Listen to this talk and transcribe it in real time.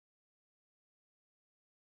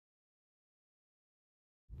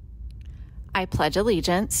I pledge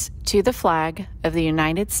allegiance to the flag of the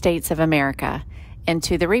United States of America and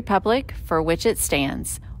to the republic for which it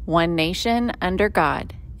stands, one nation under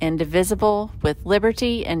God, indivisible, with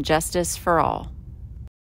liberty and justice for all.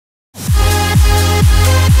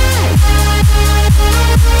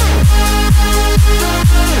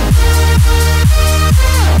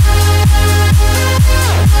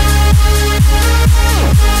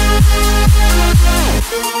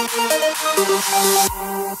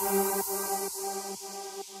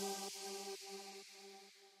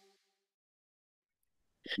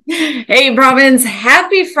 Hey, Brahmins,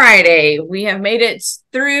 happy Friday. We have made it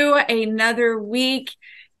through another week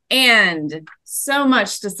and so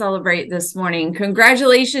much to celebrate this morning.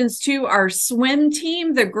 Congratulations to our swim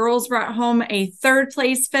team. The girls brought home a third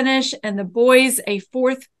place finish and the boys a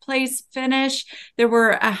fourth place finish. There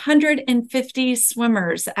were 150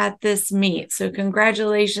 swimmers at this meet. So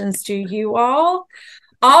congratulations to you all.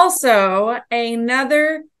 Also,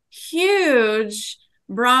 another huge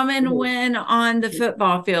Brahmin win on the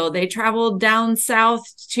football field. They traveled down south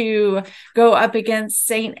to go up against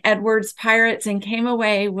St. Edward's Pirates and came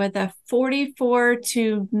away with a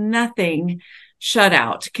 44-0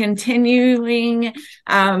 shutout, continuing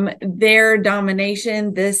their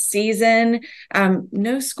domination this season.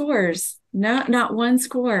 No scores, not one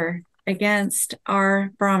score against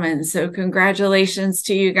our Brahmins. So congratulations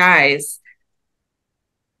to you guys.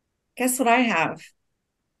 Guess what I have?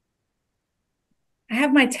 I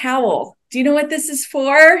have my towel. Do you know what this is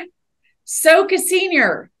for? Soak a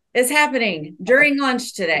Senior is happening during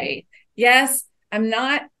lunch today. Yes, I'm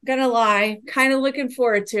not going to lie, kind of looking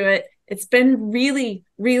forward to it. It's been really,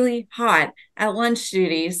 really hot at lunch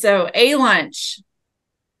duty. So lunch.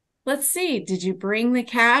 Let's see. Did you bring the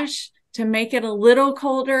cash to make it a little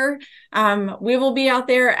colder? We will be out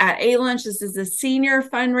there at lunch. This is a senior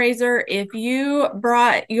fundraiser. If you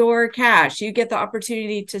brought your cash, you get the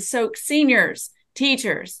opportunity to soak seniors,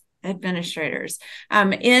 teachers, administrators.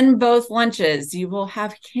 In both lunches, you will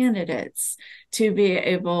have candidates to be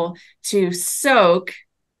able to soak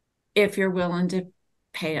if you're willing to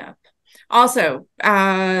pay up. Also,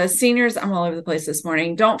 seniors, I'm all over the place this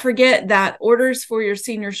morning. Don't forget that orders for your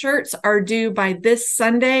senior shirts are due by this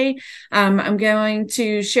Sunday. I'm going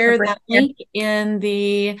to share that link in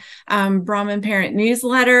the Brahmin Parent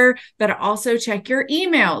newsletter, but also check your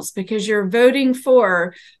emails because you're voting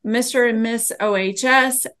for Mr. and Miss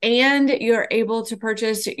OHS, and you're able to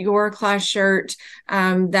purchase your class shirt.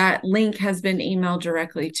 That link has been emailed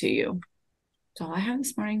directly to you. That's all I have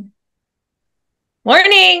this morning.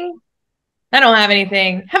 Morning. I don't have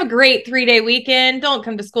anything. Have a great 3-day weekend. Don't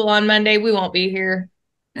come to school on Monday. We won't be here.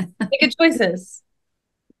 Make good choices.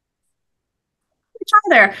 Try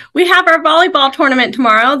there. We have our volleyball tournament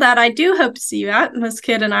tomorrow that I do hope to see you at. Miss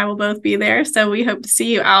Kid and I will both be there. So we hope to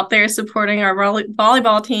see you out there supporting our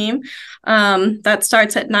volleyball team. That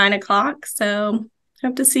starts at 9 o'clock. So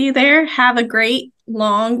hope to see you there. Have a great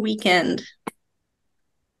long weekend.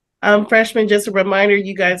 Freshmen, just a reminder,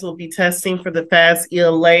 you guys will be testing for the FAST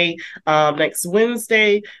ELA next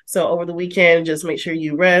Wednesday. So over the weekend, just make sure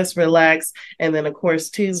you rest, relax. And then, of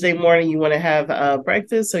course, Tuesday morning, you want to have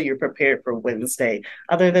breakfast so you're prepared for Wednesday.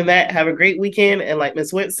 Other than that, have a great weekend. And like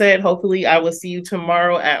Ms. Witt said, hopefully I will see you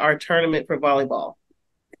tomorrow at our tournament for volleyball.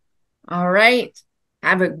 All right.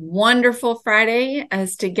 Have a wonderful Friday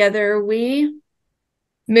as together we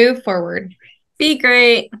move forward. Be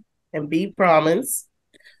great. And be promised.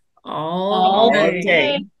 All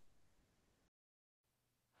day.